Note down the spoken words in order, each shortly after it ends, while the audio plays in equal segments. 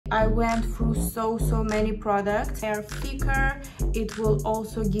I went through so many products. Hair thicker, it will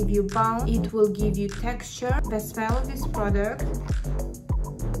also give you bounce, it will give you texture. The smell of this product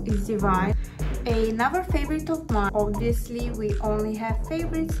is divine. Another favorite of mine, obviously we only have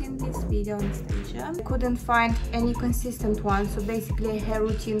favorites in this video, Anastasia. I couldn't find any consistent one, so basically a hair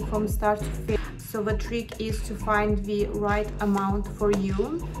routine from start to finish. So the trick is to find the right amount for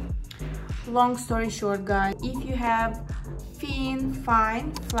you. Long story short, guys, if you have thin,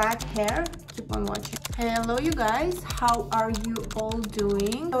 fine, flat hair, keep on watching. Hello you guys, how are you all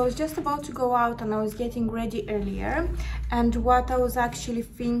doing? I was just about to go out and I was getting ready earlier, and what I was actually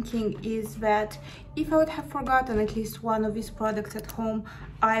thinking is that if I would have forgotten at least one of these products at home,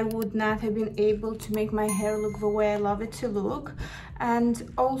 I would not have been able to make my hair look the way I love it to look.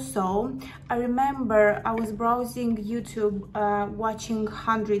 And also, I remember I was browsing YouTube, watching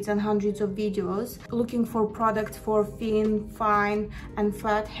hundreds and hundreds of videos, looking for products for thin, fine and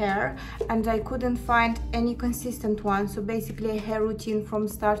flat hair, and I couldn't find any consistent one. So basically a hair routine from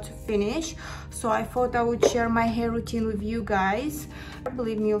start to finish. So I thought I would share my hair routine with you guys.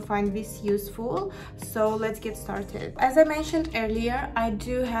 Believe me, you'll find this useful. So let's get started. As I mentioned earlier, I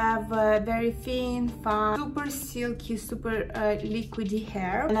do have a very thin, fine, super silky, super liquidy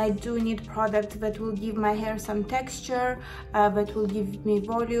hair, and I do need products that will give my hair some texture, that will give me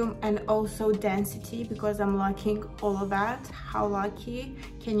volume and also density, because I'm lacking all of that. How lucky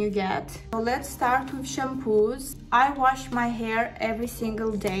can you get? So let's start with shampoos. I wash my hair every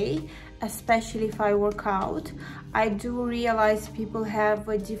single day, especially if I work out. I do realize people have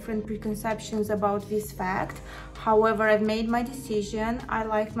different preconceptions about this fact. However, I've made my decision. I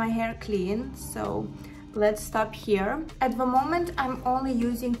like my hair clean, so let's stop here. At the moment, I'm only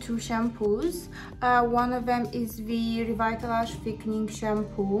using two shampoos. One of them is the RevitaLash Thickening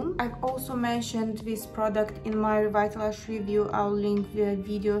shampoo. I've also mentioned this product in my RevitaLash review. I'll link the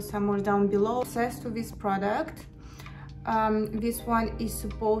video somewhere down below. Obsessed with this product. This one is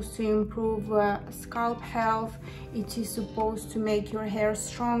supposed to improve scalp health. It is supposed to make your hair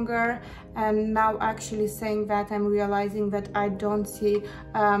stronger, and now actually saying that, I'm realizing that I don't see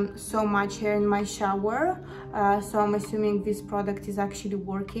so much hair in my shower, so I'm assuming this product is actually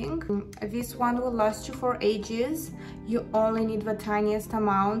working. This one will last you for ages. You only need the tiniest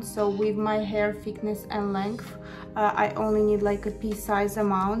amount, so with my hair thickness and length, I only need like a pea size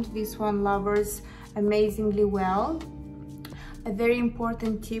amount. This one lavers amazingly well. A very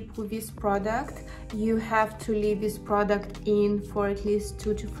important tip with this product, you have to leave this product in for at least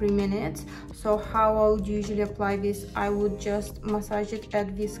 2 to 3 minutes. So how I would usually apply this, I would just massage it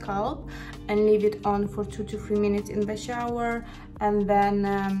at the scalp and leave it on for 2 to 3 minutes in the shower, and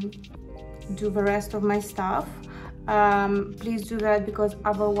then do the rest of my stuff. Please do that, because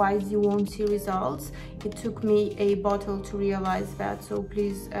otherwise you won't see results. It took me a bottle to realize that, so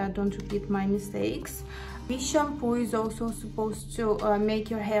please don't repeat my mistakes. This shampoo is also supposed to make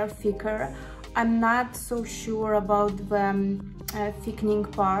your hair thicker. I'm not so sure about the thickening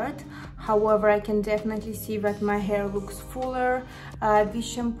part. However, I can definitely see that my hair looks fuller. This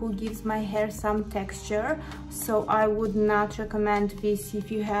shampoo gives my hair some texture, so I would not recommend this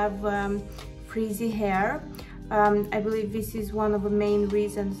if you have frizzy hair. I believe this is one of the main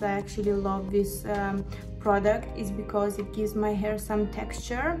reasons I actually love this product, is because it gives my hair some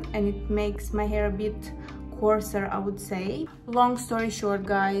texture and it makes my hair a bit coarser, I would say. Long story short,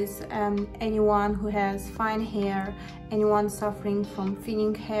 guys, anyone who has fine hair, anyone suffering from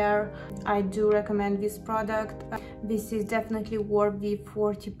thinning hair, I do recommend this product. This is definitely worth the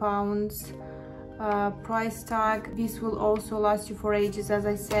 £40 price tag. This will also last you for ages. As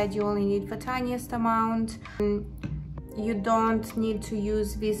I said, you only need the tiniest amount. You don't need to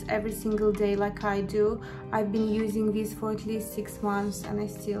use this every single day like I do. I've been using this for at least 6 months and I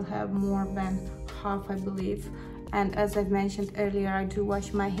still have more than half, I believe. And as I've mentioned earlier, I do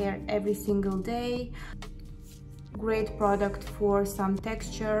wash my hair every single day. Great product for some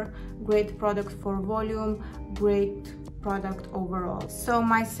texture, great product for volume, great product overall. So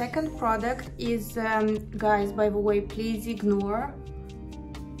my second product is, guys, by the way, please ignore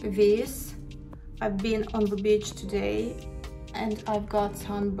this. I've been on the beach today and I've got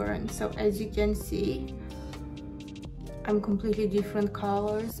sunburn, so as you can see, I'm completely different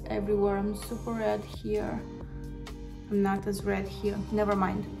colors everywhere. I'm super red here. I'm not as red here. Never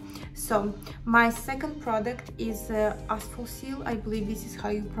mind. So my second product is Alphosyl. I believe this is how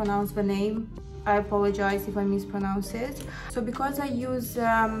you pronounce the name. I apologize if I mispronounce it. So because I use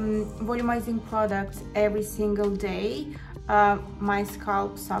volumizing products every single day, my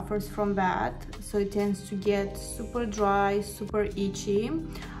scalp suffers from that, so it tends to get super dry, super itchy.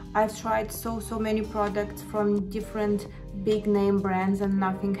 I've tried so many products from different big name brands and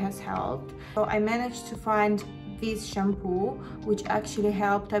nothing has helped. So I managed to find this shampoo, which actually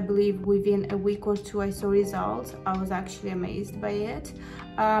helped. I believe within a week or two I saw results. I was actually amazed by it.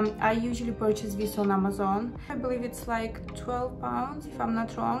 I usually purchase this on Amazon. I believe it's like 12 pounds if I'm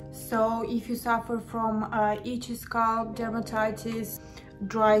not wrong. So if you suffer from itchy scalp, dermatitis,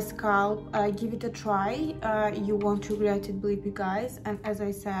 dry scalp, give it a try. You won't regret it, believe me guys. And as I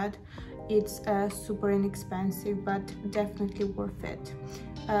said, it's super inexpensive but definitely worth it.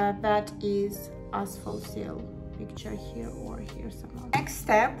 That is Alphosyl. Picture here or here somewhere. Next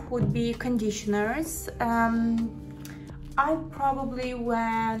step would be conditioners. I probably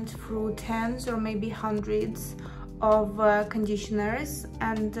went through tens or maybe hundreds of conditioners,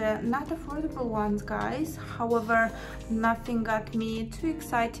 and not affordable ones, guys. However, nothing got me too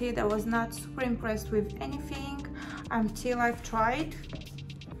excited. I was not super impressed with anything until I've tried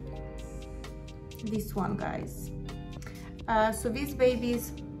this one, guys. So this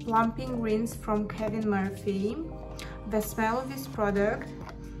baby's Plumping rinse from Kevin Murphy. The smell of this product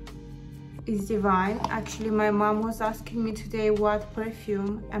is divine. Actually, my mom was asking me today what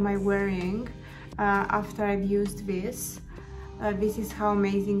perfume am I wearing after I've used this. This is how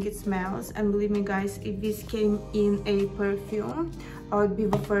amazing it smells, and believe me guys, if this came in a perfume, I would be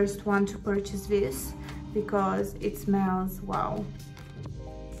the first one to purchase this because it smells wow,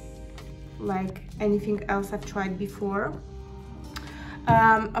 like anything else I've tried before.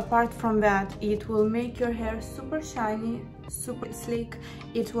 Apart from that, it will make your hair super shiny, super sleek.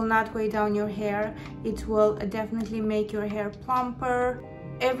 It will not weigh down your hair. It will definitely make your hair plumper.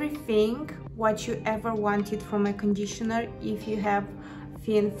 Everything what you ever wanted from a conditioner if you have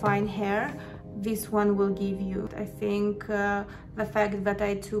thin, fine hair, this one will give you. I think the fact that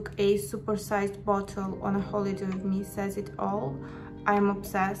I took a super-sized bottle on a holiday with me says it all. I'm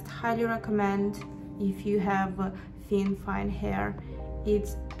obsessed. Highly recommend if you have thin, fine hair.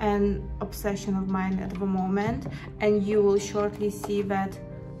 It's an obsession of mine at the moment, and you will shortly see that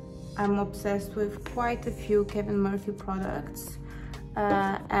I'm obsessed with quite a few Kevin Murphy products.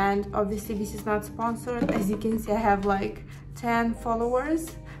 And obviously this is not sponsored. As you can see, I have like 10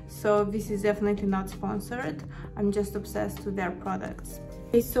 followers, so this is definitely not sponsored. I'm just obsessed with their products.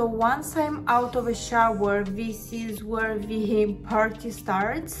 Okay, so once I'm out of a shower, this is where the party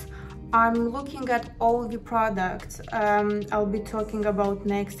starts. I'm looking at all the products I'll be talking about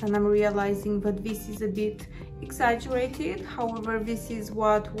next, and I'm realizing that this is a bit exaggerated. However, this is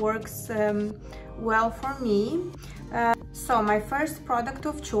what works well for me. So my first product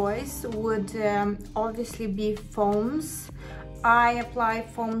of choice would obviously be foams. I apply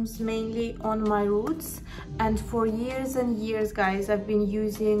foams mainly on my roots, and for years and years, guys, I've been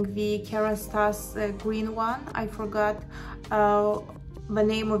using the Kerastase green one. I forgot the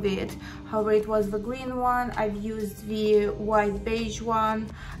name of it. However, it was the green one. I've used the white beige one.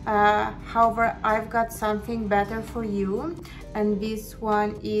 However, I've got something better for you, and this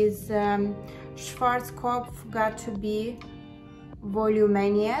one is Schwarzkopf got to be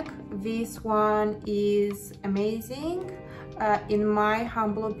Volumaniac. This one is amazing. In my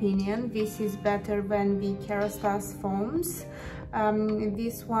humble opinion, this is better than the Kerastase foams.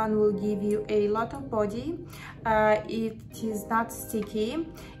 This one will give you a lot of body. It is not sticky.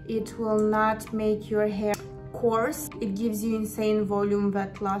 It will not make your hair coarse. It gives you insane volume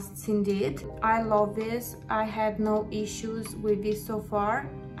that lasts indeed. I love this. I had no issues with this so far,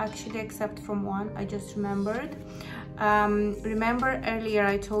 actually, except from one. I just remembered. Remember earlier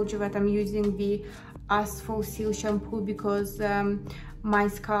I told you that I'm using the Alphosyl shampoo because my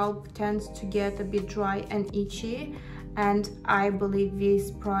scalp tends to get a bit dry and itchy, and I believe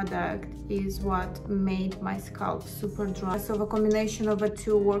this product is what made my scalp super dry. So the combination of the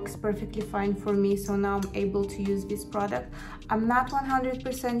two works perfectly fine for me, so now I'm able to use this product. I'm not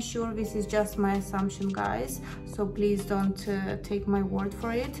 100% sure, this is just my assumption, guys, so please don't take my word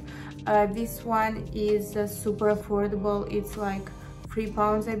for it. This one is super affordable. It's like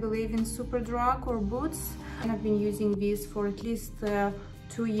 £3, I believe, in Superdrug or Boots, and I've been using this for at least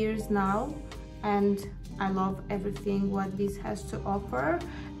 2 years now, and I love everything what this has to offer,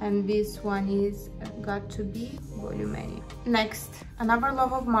 and this one is got to be Volumaniac. Next, another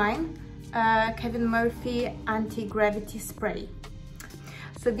love of mine, Kevin Murphy Anti-Gravity Spray.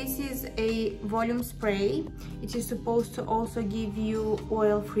 So this is a volume spray. It is supposed to also give you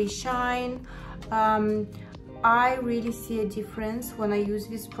oil-free shine. I really see a difference when I use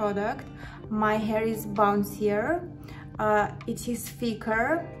this product. My hair is bouncier, it is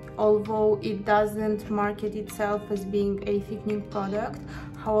thicker, although it doesn't market itself as being a thickening product.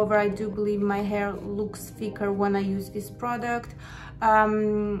 However, I do believe my hair looks thicker when I use this product.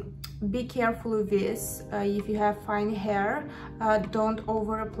 Be careful with this. If you have fine hair, don't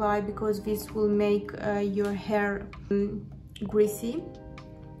over apply, because this will make your hair greasy.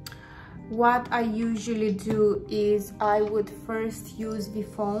 What I usually do is I would first use the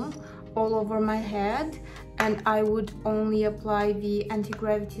foam all over my head, and I would only apply the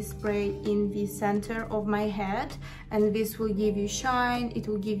anti-gravity spray in the center of my head, and this will give you shine, it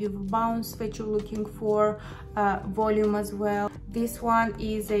will give you the bounce that you're looking for, volume as well. This one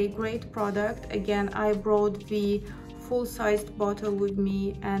is a great product. Again, I brought the full-sized bottle with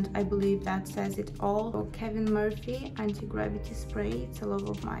me, and I believe that says it all. So Kevin Murphy anti-gravity spray, it's a love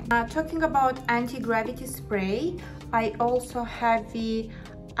of mine. Talking about anti-gravity spray, I also have the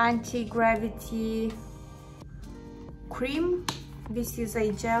anti-gravity cream. This is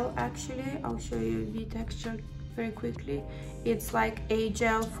a gel, actually. I'll show you the texture very quickly. It's like a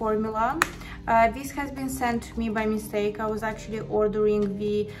gel formula. This has been sent to me by mistake. I was actually ordering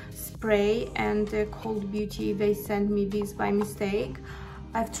the spray, and Cold Beauty, they sent me this by mistake.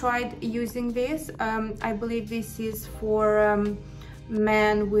 I've tried using this. I believe this is for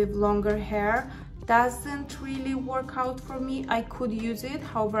men with longer hair. Doesn't really work out for me. I could use it,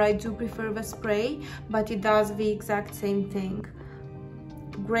 however I do prefer the spray, but it does the exact same thing.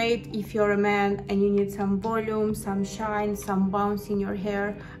 Great if you're a man and you need some volume, some shine, some bounce in your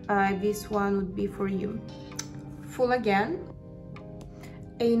hair. This one would be for you. Full again.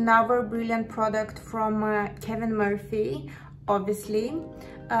 Another brilliant product from Kevin Murphy, obviously.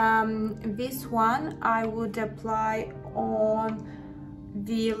 This one I would apply on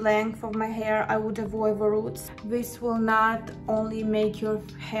the length of my hair. I would avoid the roots. This will not only make your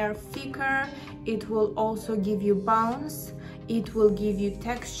hair thicker, it will also give you bounce, it will give you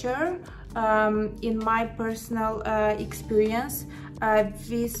texture. In my personal experience,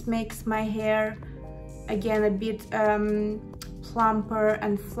 this makes my hair again a bit plumper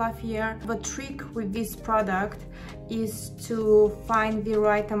and fluffier. The trick with this product is to find the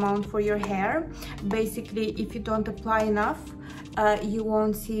right amount for your hair. Basically, if you don't apply enough, you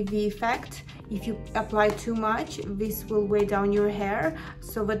won't see the effect. If you apply too much, this will weigh down your hair.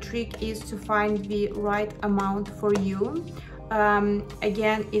 So the trick is to find the right amount for you.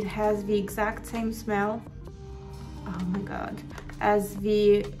 Again, it has the exact same smell, oh my god, as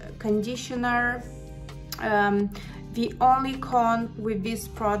the conditioner. The only con with this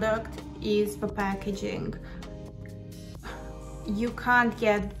product is the packaging. You can't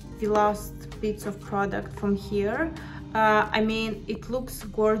get the last bits of product from here. I mean, it looks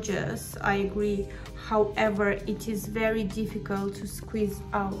gorgeous, I agree. However, it is very difficult to squeeze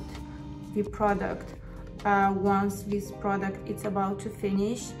out the product once this product is about to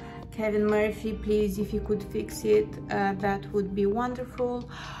finish. Kevin Murphy, please, if you could fix it, that would be wonderful.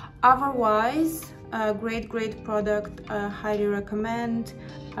 Otherwise, great product, highly recommend.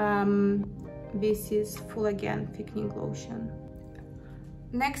 This is Full Again thickening lotion.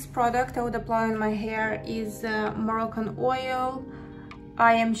 Next product I would apply on my hair is Moroccan oil.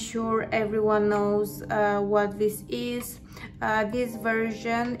 I am sure everyone knows what this is. This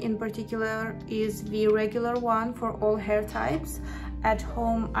version in particular is the regular one for all hair types. At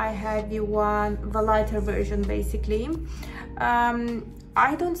home I have the lighter version, basically.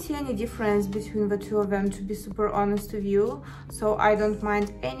 I don't see any difference between the two of them, to be super honest with you, so I don't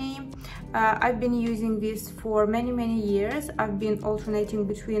mind any. I've been using this for many years. I've been alternating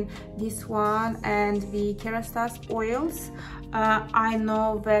between this one and the Kerastase oils. I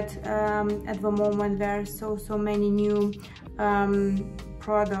know that at the moment there are so many new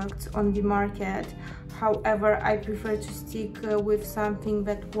products on the market. However, I prefer to stick with something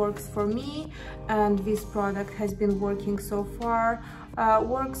that works for me, and this product has been working so far.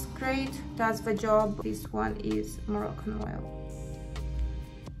 Works great, does the job. This one is Moroccan oil.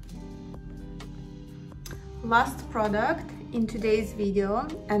 Last product in today's video,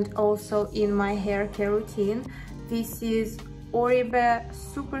 and also in my hair care routine, this is Oribe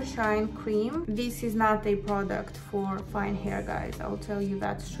Supershine cream. This is not a product for fine hair, guys, I'll tell you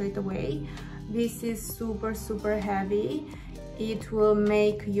that straight away. This is super heavy. It will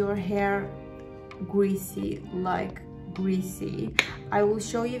make your hair greasy, like greasy. I will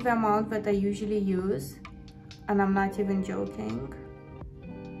show you the amount that I usually use, and I'm not even joking.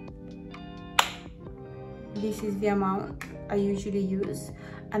 This is the amount I usually use,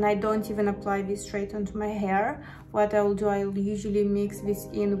 and I don't even apply this straight onto my hair. What I'll do, I'll usually mix this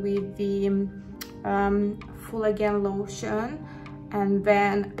in with the Full Again lotion, and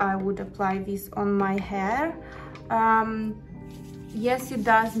then I would apply this on my hair. Yes, it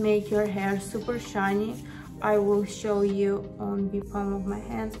does make your hair super shiny, I will show you on the palm of my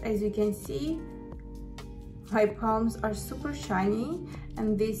hands. As you can see, my palms are super shiny,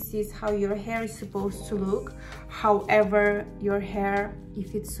 and this is how your hair is supposed to look. However, your hair,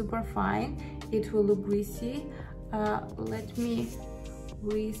 if it's super fine, it will look greasy. Let me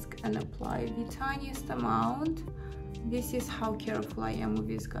whisk and apply the tiniest amount. This is how careful I am with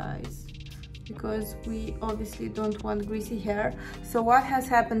this, guys, because we obviously don't want greasy hair. So what has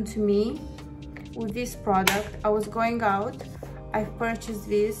happened to me with this product, I was going out, I've purchased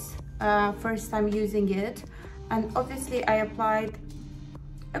this first time using it, and obviously I applied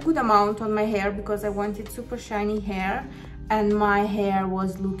a good amount on my hair because I wanted super shiny hair, and my hair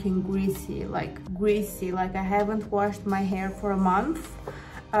was looking greasy, like I haven't washed my hair for a month.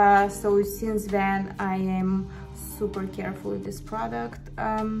 So since then I am super careful with this product.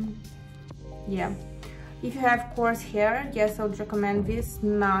 Yeah, if you have coarse hair, yes, I would recommend this,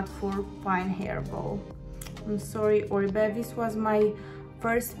 not for fine hair though. I'm sorry, Oribe, this was my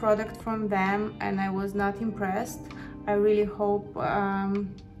first product from them and I was not impressed. I really hope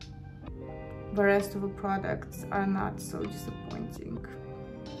the rest of the products are not so disappointing.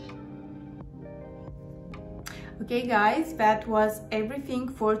 Okay guys, that was everything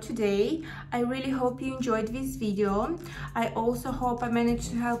for today. I really hope you enjoyed this video. I also hope I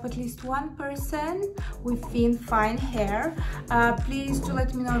managed to help at least one person with thin, fine hair. Please do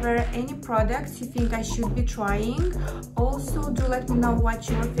let me know if there are any products you think I should be trying. Also, do let me know what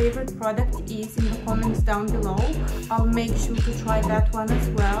your favorite product is in the comments down below. I'll make sure to try that one as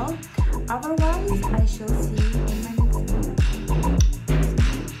well. Otherwise, I shall see you in